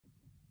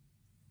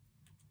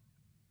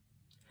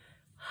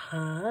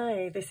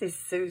Hi, this is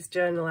Sue's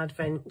Journal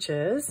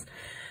Adventures.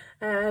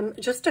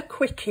 Just a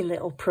quickie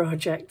little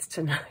project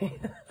tonight.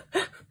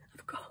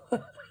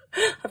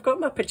 I've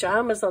got my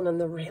pyjamas on and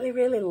they're really,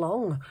 really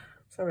long.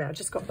 Sorry, I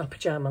just got my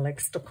pyjama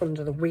legs stuck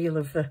under the wheel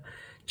of the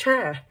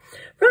chair.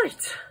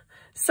 Right,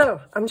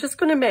 so I'm just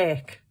going to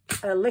make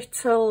a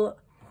little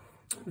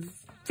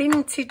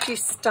vintagey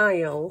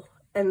style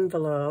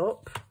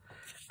envelope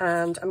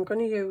and I'm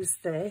going to use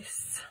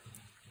this.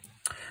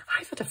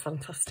 I've had a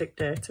fantastic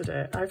day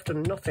today. I've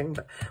done nothing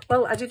but,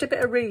 well, I did a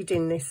bit of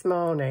reading this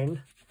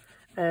morning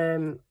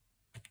and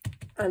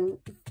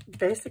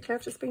basically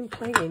I've just been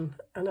playing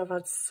and I've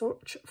had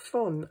such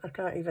fun. I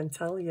can't even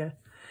tell you.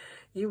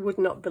 You would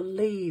not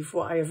believe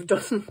what I have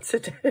done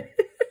today.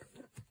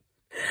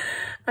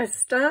 I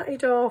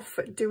started off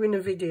doing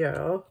a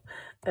video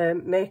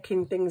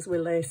making things with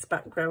lace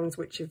backgrounds,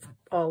 which you've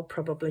all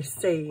probably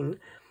seen.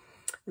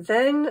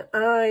 Then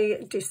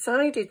I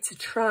decided to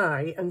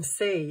try and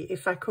see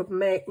if I could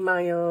make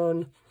my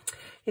own,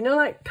 you know,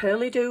 like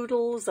pearly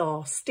doodles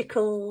or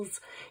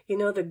stickles, you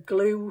know, the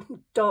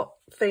glue dot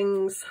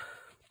things,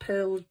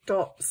 pearl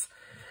dots.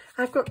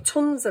 I've got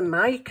tons of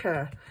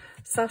mica.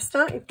 So I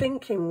started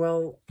thinking,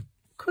 well,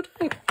 could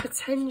I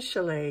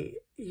potentially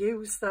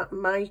use that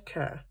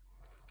mica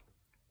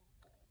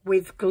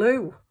with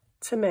glue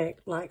to make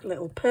like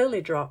little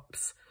pearly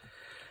drops?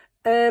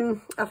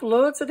 I've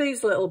loads of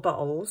these little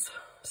bottles.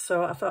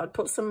 So I thought I'd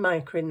put some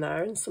mica in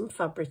there and some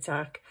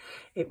Fabri-Tac.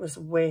 It was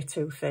way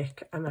too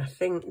thick, and I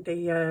think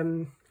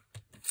the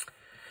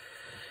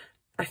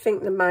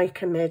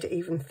mica made it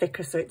even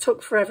thicker, so it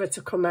took forever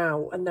to come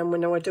out. And then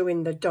when I was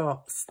doing the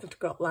dots, they've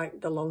got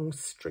like the long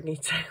stringy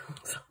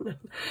tails on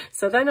them.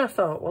 So then I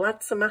thought, well,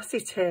 add some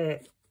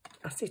acetone.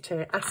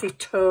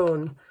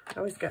 I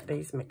always get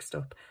these mixed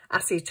up.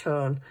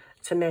 Acetone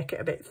to make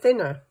it a bit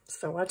thinner.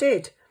 So I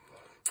did.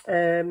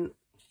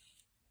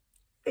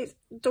 It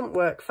don't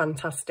work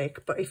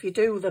fantastic, but if you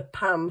do the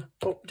Pam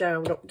up,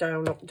 down, up,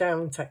 down, up,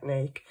 down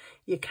technique,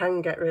 you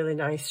can get really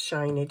nice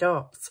shiny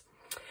dots.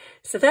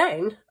 So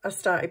then I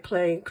started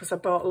playing, because I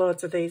bought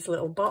loads of these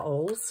little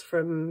bottles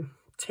from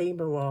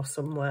Temu or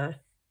somewhere,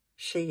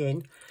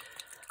 Shein.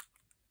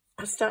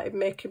 I started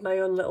making my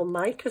own little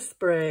mica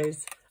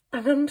sprays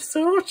and I'm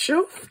so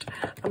chuffed.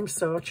 I'm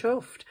so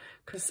chuffed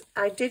because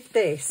I did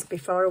this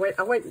before I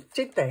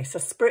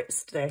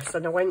spritzed this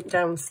and I went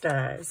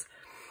downstairs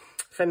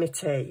for my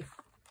tea,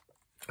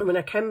 and when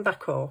I came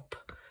back up,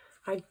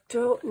 I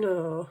don't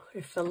know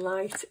if the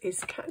light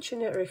is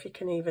catching it or if you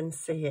can even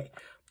see it,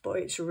 but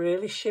it's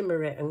really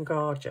shimmery and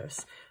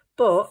gorgeous.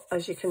 But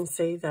as you can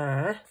see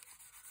there,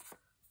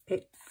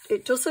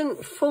 it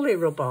doesn't fully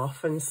rub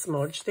off and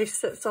smudge. This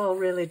that's all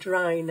really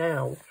dry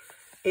now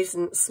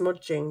isn't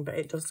smudging, but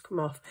it does come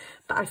off.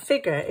 But I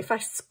figure if I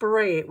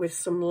spray it with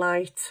some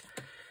light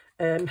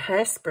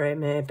hairspray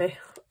maybe,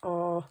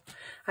 or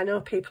I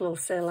know people will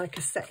say like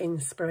a setting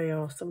spray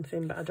or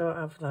something, but I don't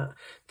have that.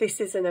 This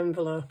is an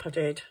envelope I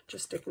did.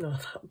 Just ignore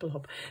that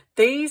blob.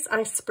 These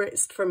I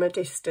spritzed from a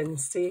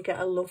distance, so you get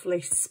a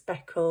lovely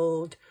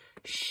speckled,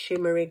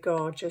 shimmery,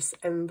 gorgeous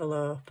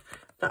envelope.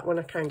 That one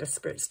I kind of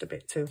spritzed a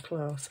bit too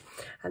close.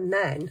 And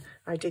then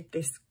I did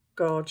this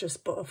gorgeous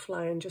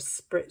butterfly and just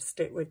spritzed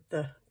it with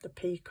the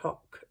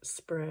peacock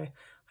spray.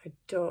 I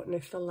don't know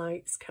if the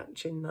light's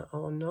catching that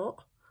or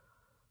not.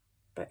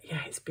 But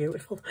yeah, it's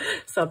beautiful.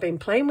 So I've been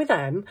playing with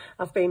them.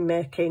 I've been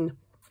making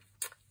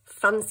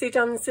fancy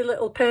dancy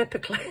little paper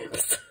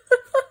clips.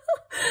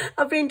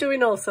 I've been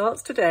doing all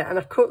sorts today, and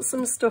I cut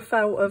some stuff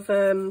out of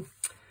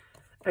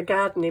a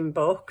gardening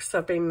book. So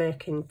I've been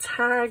making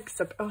tags.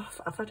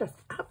 I've had an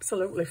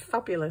absolutely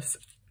fabulous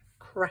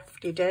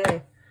crafty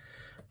day,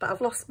 but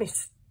I've lost my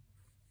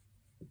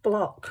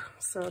block,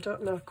 so I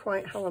don't know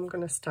quite how I'm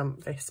going to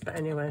stamp this. But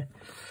anyway,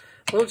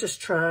 we'll just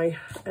try.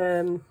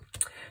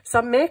 So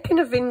I'm making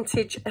a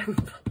vintage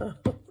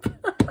envelope,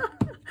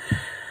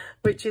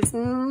 which is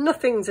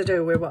nothing to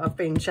do with what I've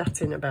been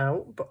chatting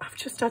about, but I've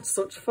just had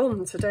such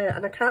fun today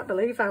and I can't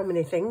believe how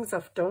many things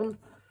I've done.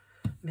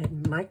 I've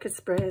made mica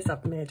sprays,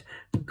 I've made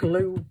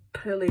glue,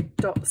 pearly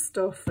dot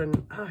stuff,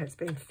 and it's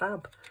been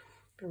fab.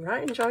 Been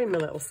right enjoying my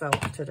little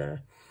self today.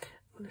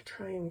 I'm going to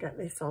try and get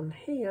this on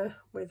here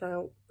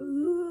without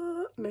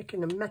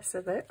making a mess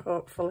of it,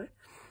 hopefully.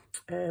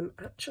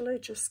 Actually,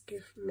 just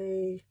give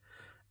me...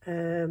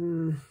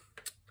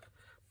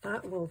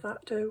 will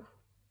that do?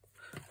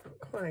 Not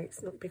quite,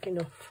 it's not big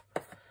enough.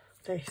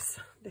 This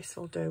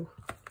will do.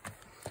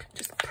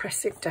 Just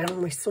press it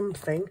down with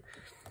something,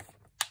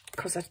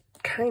 because I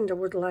kind of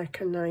would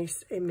like a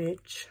nice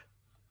image.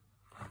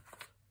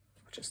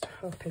 Just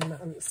hoping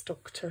that I'm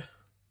stuck to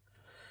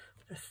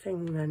the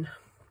thing then.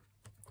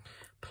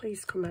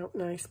 Please come out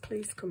nice,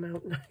 please come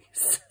out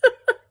nice.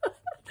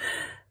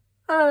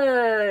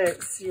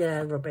 It's,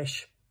 yeah,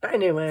 rubbish. But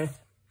anyway,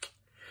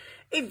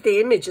 if the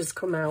image has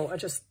come out, I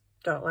just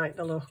don't like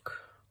the look.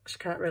 You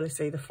can't really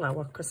see the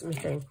flower because of my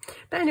thing.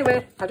 But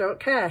anyway, I don't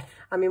care.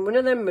 I'm in one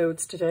of them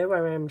moods today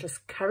where I'm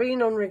just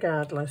carrying on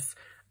regardless.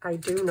 I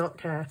do not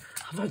care.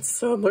 I've had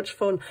so much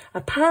fun.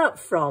 Apart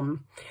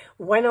from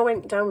when I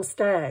went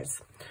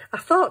downstairs, I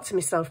thought to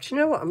myself, do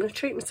you know what? I'm going to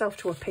treat myself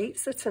to a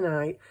pizza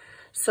tonight.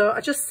 So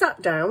I just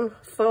sat down,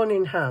 phone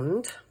in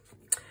hand,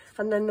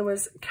 and then there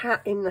was a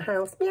cat in the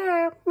house.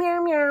 Meow,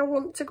 meow, meow,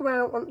 want to go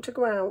out, want to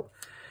go out.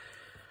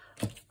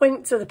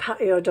 Went to the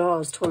patio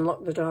doors to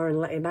unlock the door and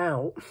let him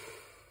out.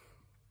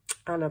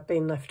 And I've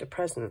been left a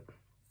present.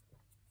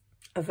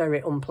 A very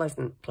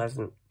unpleasant,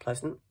 present.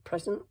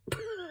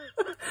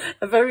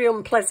 A very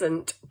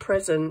unpleasant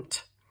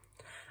present.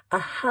 A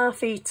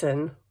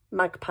half-eaten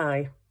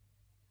magpie.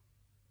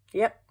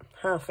 Yep,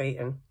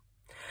 half-eaten.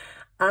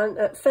 And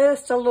at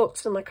first I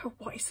looked and I'm like, oh,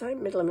 what is that in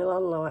the middle of my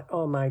land? Like,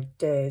 oh my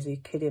days, are you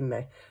kidding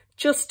me?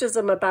 Just as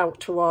I'm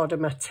about to order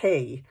my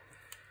tea.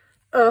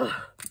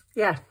 Oh,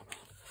 yeah.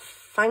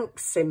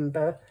 Thanks,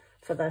 Simba,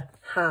 for the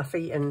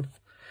half-eaten.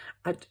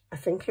 I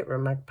think it were a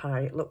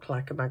magpie. It looked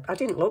like a magpie. I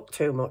didn't look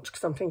too much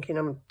because I'm thinking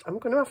I'm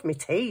going to have my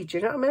tea. Do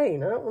you know what I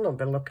mean? I don't want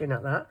to be looking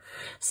at that.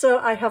 So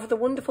I have the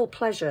wonderful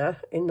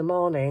pleasure in the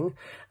morning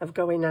of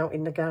going out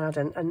in the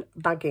garden and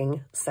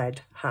bagging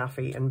said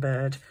half-eaten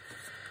bird.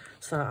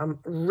 So I'm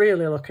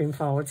really looking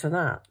forward to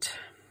that.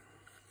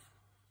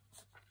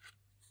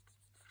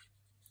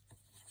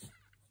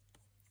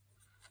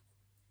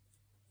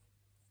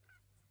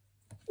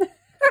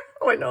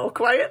 I went all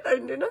quiet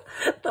then, didn't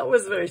I? That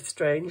was very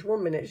strange.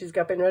 1 minute she's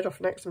gabbing her head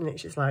off, next minute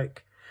she's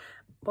like,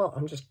 well,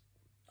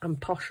 I'm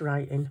posh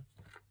writing.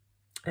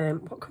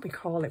 What can we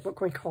call it? What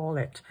can we call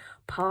it?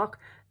 Park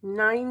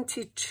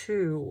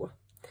 92.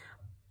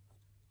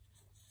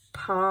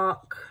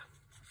 Park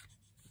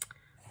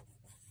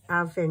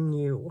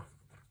Avenue.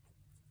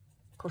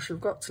 Of course, you've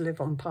got to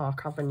live on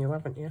Park Avenue,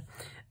 haven't you?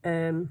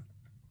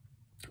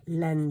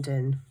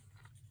 London.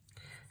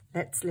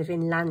 Let's live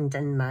in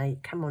London,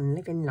 mate. Come on,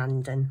 live in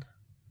London.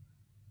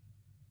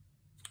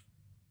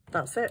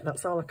 That's it.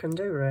 That's all I can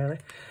do, really.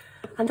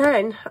 And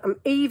then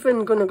I'm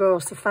even going to go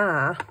so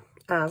far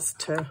as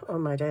to... Oh,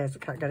 my days, I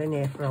can't get in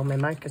here for all my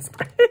mica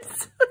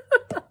sprays.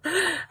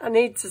 I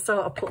need to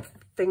sort of put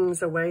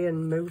things away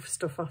and move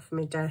stuff off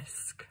my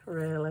desk,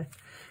 really.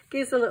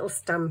 Gives a little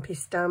stampy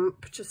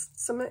stamp. Just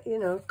something, you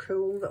know,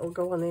 cool that'll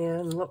go on here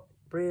and look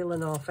real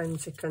and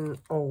authentic and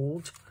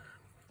old.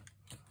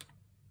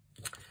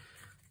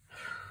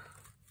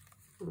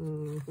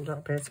 We don't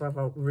appear to have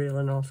a real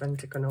and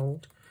authentic and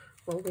old.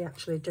 Well, we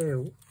actually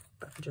do,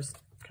 but I just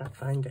can't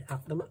find it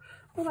at the moment.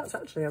 Oh, that's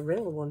actually a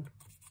real one.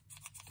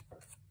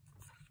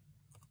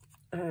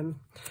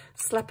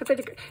 Slept a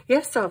bit.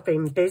 Yes, I've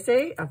been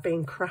busy. I've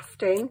been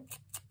crafting.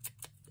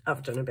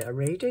 I've done a bit of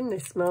reading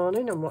this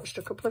morning and watched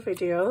a couple of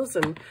videos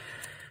and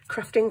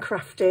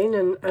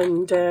crafting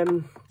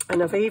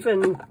and I've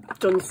even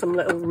done some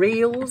little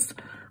reels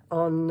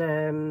on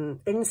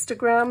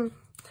Instagram.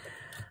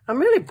 I'm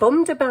really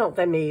bummed about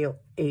them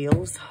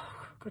eels.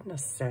 Oh,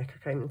 goodness sake,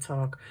 I can't even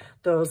talk.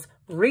 Those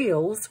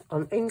reels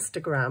on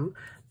Instagram,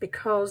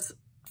 because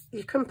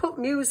you can put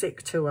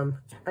music to them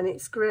and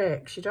it's great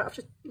because you don't have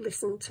to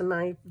listen to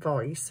my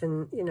voice,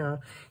 and you know,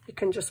 you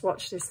can just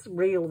watch this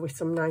reel with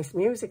some nice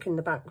music in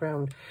the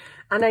background.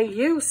 And I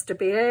used to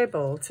be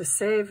able to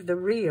save the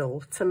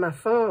reel to my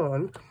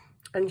phone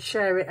and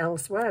share it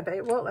elsewhere, but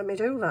it won't let me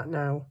do that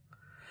now.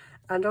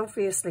 And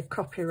obviously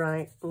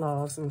copyright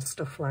laws and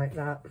stuff like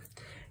that.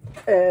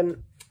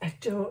 I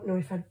don't know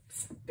if I'd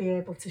be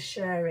able to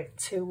share it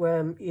to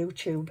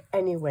YouTube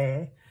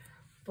anyway,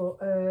 but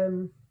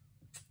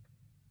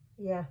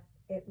yeah,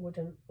 it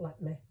wouldn't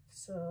let me.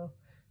 So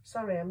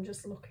sorry, I'm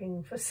just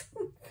looking for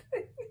something.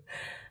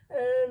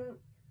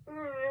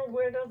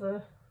 Where are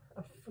they?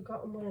 I've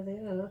forgotten where they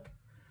are.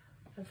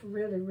 I've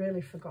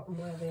really forgotten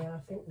where they are. I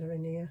think they're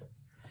in here.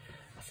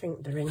 I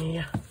think they're in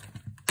here.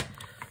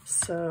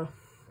 So,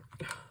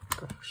 oh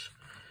gosh.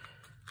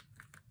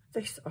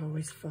 This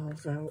always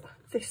falls out.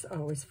 This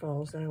always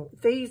falls out.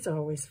 These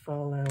always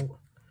fall out.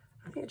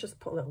 I think I just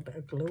put a little bit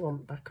of glue on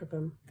the back of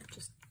them.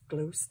 Just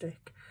glue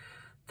stick.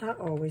 That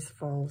always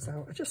falls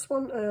out. I just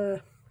want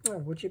a... Oh,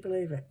 would you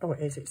believe it? Oh,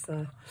 it is. It's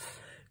there.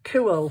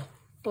 Cool.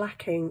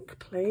 Black ink,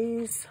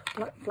 please.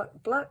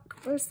 Black.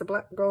 Where's the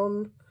black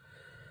gone?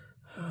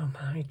 Oh,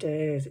 my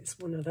days. It's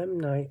one of them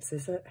nights,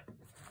 is it?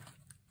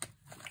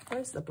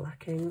 Where's the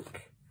black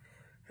ink?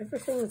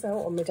 Everything's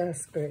out on my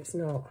desk, but it's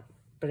not.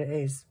 But it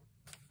is.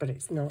 But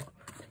it's not.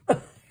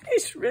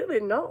 It's really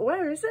not.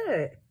 Where is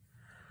it?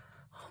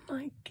 Oh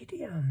my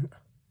giddy aunt.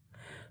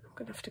 I'm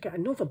going to have to get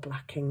another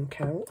black ink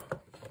out.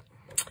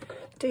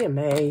 Dear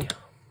me.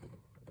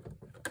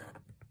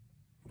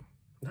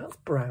 That's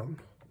brown.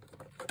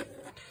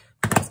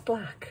 That's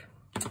black.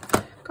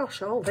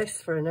 Gosh, all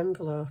this for an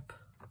envelope.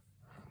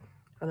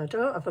 And I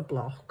don't have a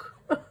block.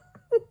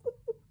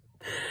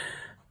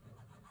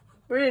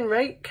 We're in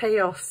right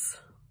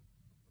chaos.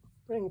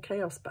 We're in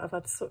chaos, but I've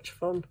had such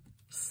fun.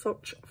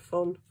 Such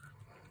fun,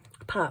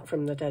 apart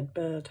from the dead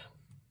bird.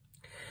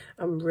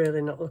 I'm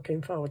really not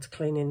looking forward to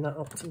cleaning that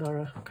up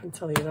tomorrow. I can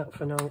tell you that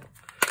for now.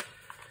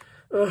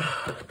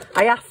 Ugh.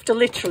 I have to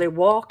literally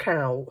walk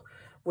out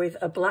with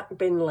a black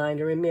bin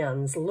liner in my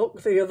hands,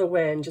 look the other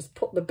way and just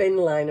put the bin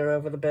liner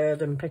over the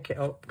bird and pick it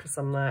up, because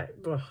I'm like,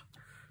 ugh,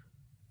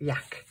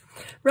 yuck.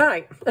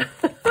 Right,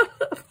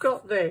 I've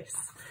got this.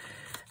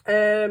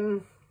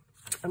 I'm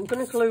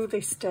going to glue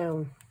this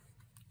down.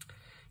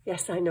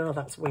 Yes, I know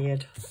that's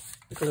weird,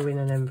 gluing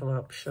an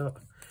envelope shut,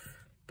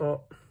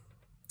 but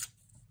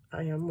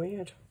I am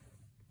weird.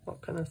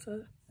 What can I say?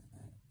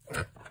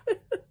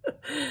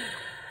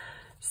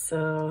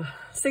 So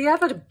yeah,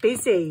 I've had a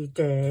busy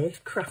day,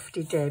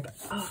 crafty day, but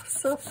oh,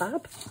 so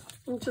fab.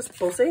 I'm just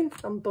buzzing.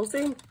 I'm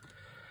buzzing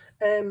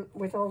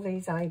with all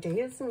these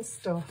ideas and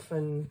stuff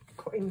and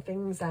cutting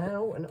things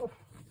out and oh,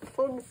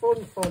 fun,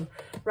 fun, fun.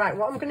 Right,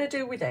 what I'm going to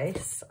do with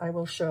this, I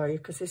will show you,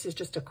 because this is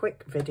just a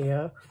quick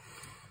video.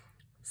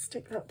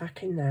 Stick that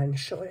back in there and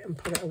shut it and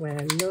put it away.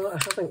 And no, I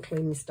haven't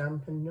cleaned the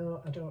stamp, and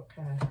no, I don't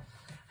care.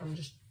 I'm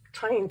just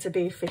trying to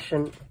be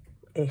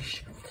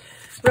efficient-ish.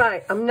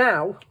 Right, I'm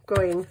now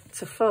going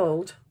to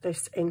fold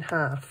this in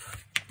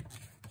half.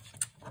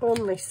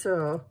 Only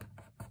so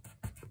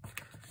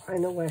I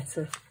know where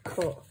to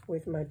cut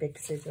with my big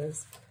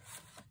scissors.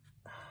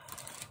 Oh,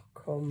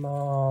 come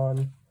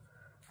on.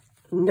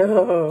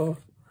 No.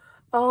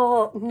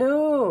 Oh,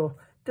 no.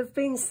 They've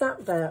been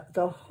sat there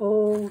the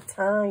whole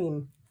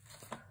time.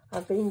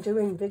 I've been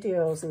doing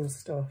videos and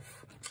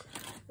stuff.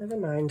 Never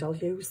mind, I'll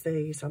use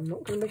these. I'm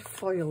not going to be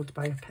foiled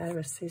by a pair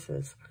of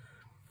scissors.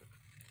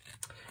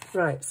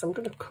 Right, so I'm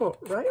going to cut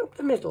right up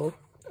the middle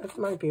of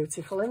my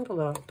beautiful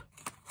envelope.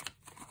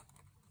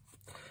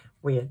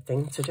 Weird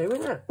thing to do,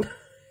 isn't it?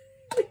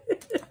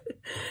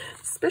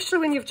 Especially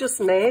when you've just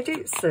made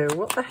it, Sue.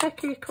 What the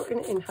heck are you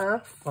cutting it in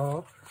half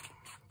for?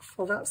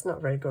 Well, that's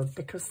not very good,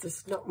 because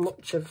there's not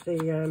much of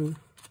the...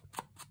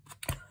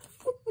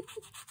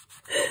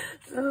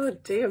 Oh,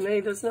 dear me,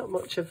 there's not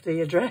much of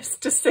the address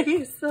to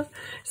see, so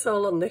it's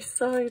all on this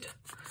side.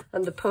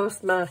 And the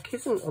postmark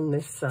isn't on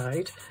this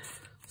side.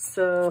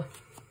 So...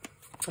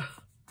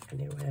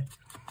 anyway,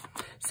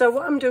 so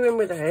what I'm doing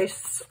with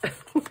this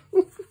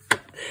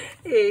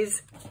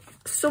is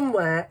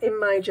somewhere in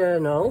my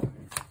journal,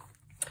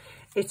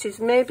 it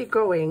is maybe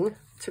going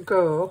to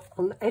go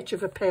on the edge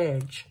of a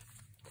page,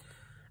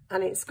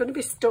 and it's going to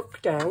be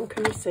stuck down.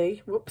 Can you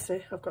see?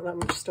 Whoopsie, I've got that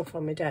much stuff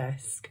on my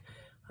desk.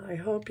 I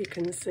hope you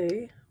can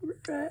see.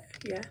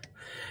 Yeah,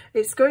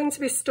 it's going to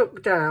be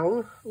stuck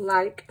down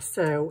like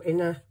so in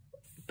a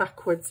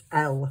backwards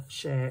L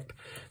shape,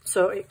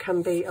 so it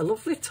can be a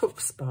lovely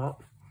tuck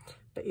spot,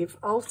 but you've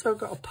also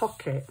got a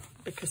pocket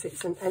because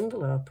it's an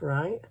envelope,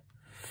 right?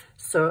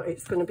 So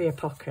it's going to be a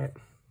pocket.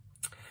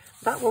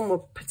 That one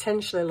would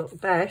potentially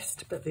look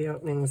best, but the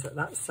opening's at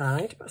that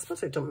side, but I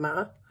suppose it doesn't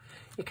matter.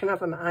 You can have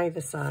them at either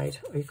side,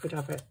 or you could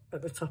have it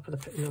at the top of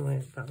the... No,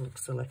 wait, that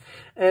looks silly.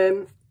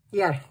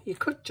 Yeah, you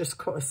could just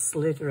cut a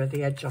slither of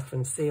the edge off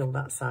and seal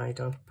that side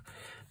up,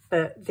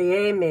 but the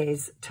aim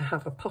is to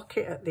have a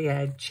pocket at the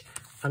edge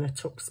and a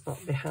tuck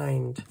spot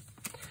behind.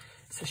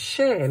 It's a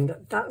shame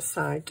that that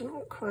side doesn't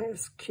look quite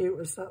as cute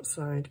as that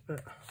side,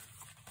 but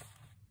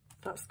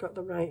that's got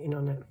the writing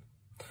on it.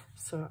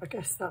 So I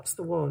guess that's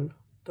the one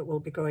that will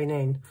be going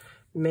in,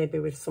 maybe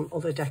with some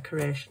other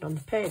decoration on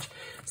the page.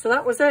 So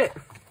that was it.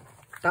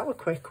 That was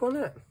quick,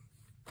 wasn't it?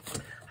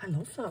 I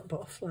love that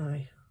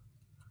butterfly.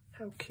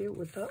 How cute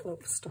would that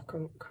look stuck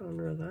on the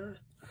corner of there?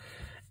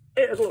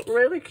 It'd look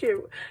really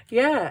cute.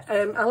 Yeah,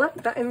 I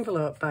like that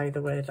envelope, by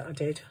the way, that I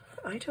did.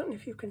 I don't know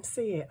if you can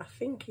see it. I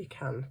think you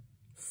can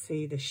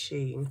see the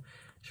sheen.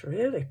 It's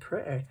really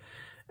pretty.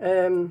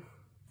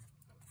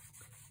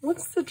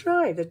 Once they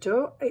dry,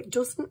 it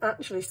doesn't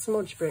actually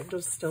smudge, but it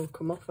does still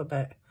come off a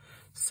bit.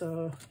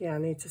 So, yeah, I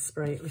need to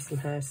spray it with some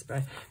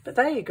hairspray. But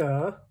there you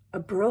go. A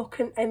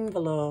broken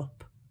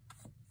envelope.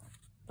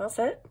 That's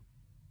it.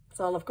 That's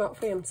all I've got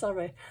for you. I'm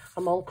sorry.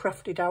 I'm all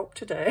crafted out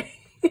today.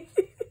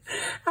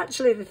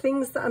 Actually, the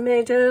things that I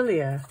made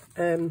earlier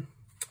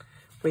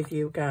with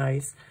you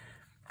guys,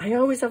 I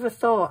always have a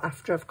thought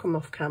after I've come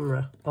off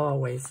camera,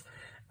 always.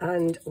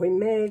 And we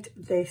made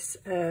this,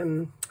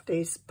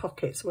 these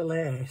pockets with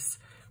lace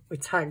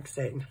with tags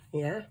in,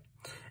 yeah?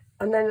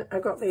 And then I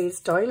got these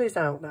doilies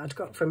out that I'd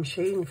got from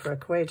Shein for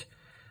 £1.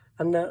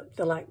 And they're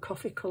like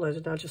coffee coloured,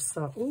 and I just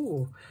thought,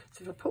 ooh,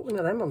 so if I put one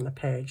of them on the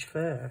page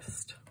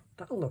first,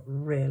 that'll look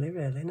really,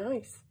 really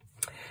nice.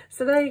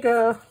 So there you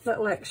go,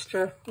 little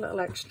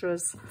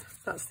extras.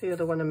 That's the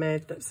other one I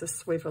made that's a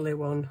swivelly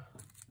one.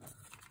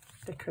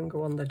 They can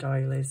go on the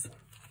doilies.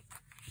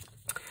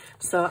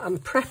 So I'm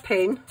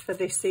prepping for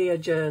this here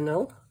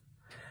journal.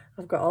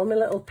 I've got all my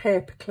little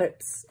paper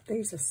clips.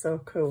 These are so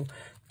cool.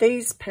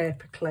 These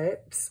paper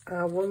clips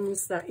are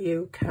ones that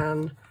you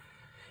can,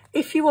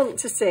 if you want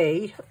to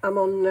see, I'm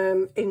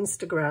on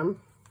Instagram,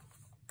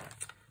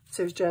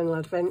 Sue's Journal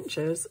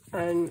Adventures,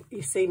 and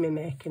you see me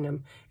making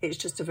them. It's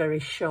just a very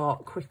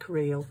short, quick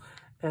reel,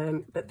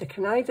 but they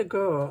can either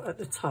go at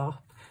the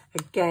top.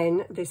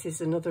 Again, this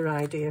is another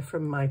idea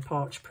from my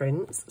porch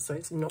prints, so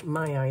it's not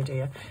my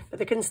idea, but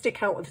they can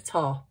stick out at the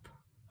top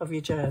of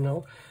your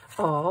journal,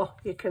 or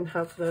you can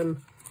have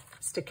them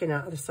sticking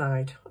out of the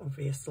side,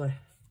 obviously.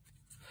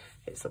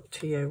 It's up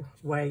to you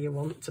where you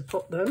want to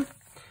put them,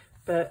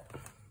 but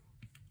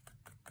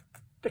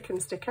they can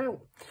stick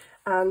out.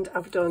 And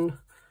I've done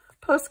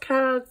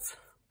postcards,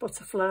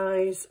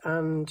 butterflies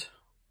and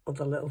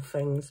other little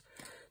things.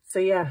 So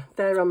yeah,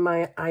 they're on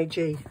my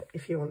IG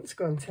if you want to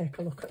go and take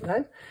a look at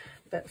them.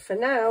 But for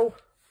now,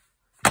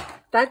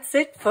 that's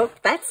it, folks.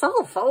 That's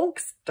all,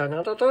 folks.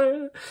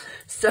 Da-da-da-da.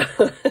 So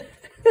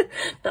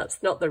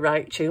that's not the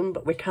right tune,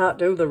 but we can't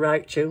do the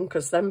right tune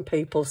because then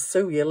people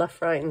sue you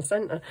left, right and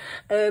centre.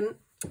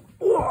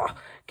 Oh,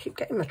 keep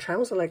getting my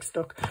trouser leg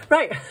stuck.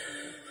 Right.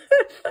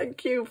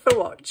 Thank you for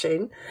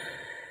watching.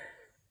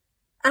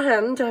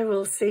 And I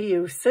will see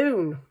you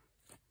soon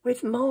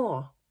with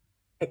more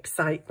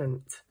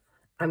excitement.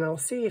 And I'll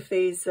see if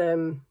these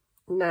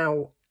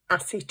now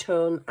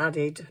acetone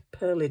added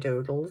pearly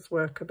doodles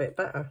work a bit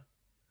better.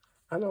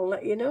 And I'll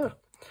let you know.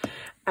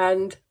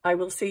 And I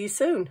will see you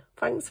soon.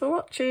 Thanks for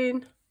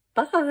watching.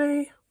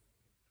 Bye.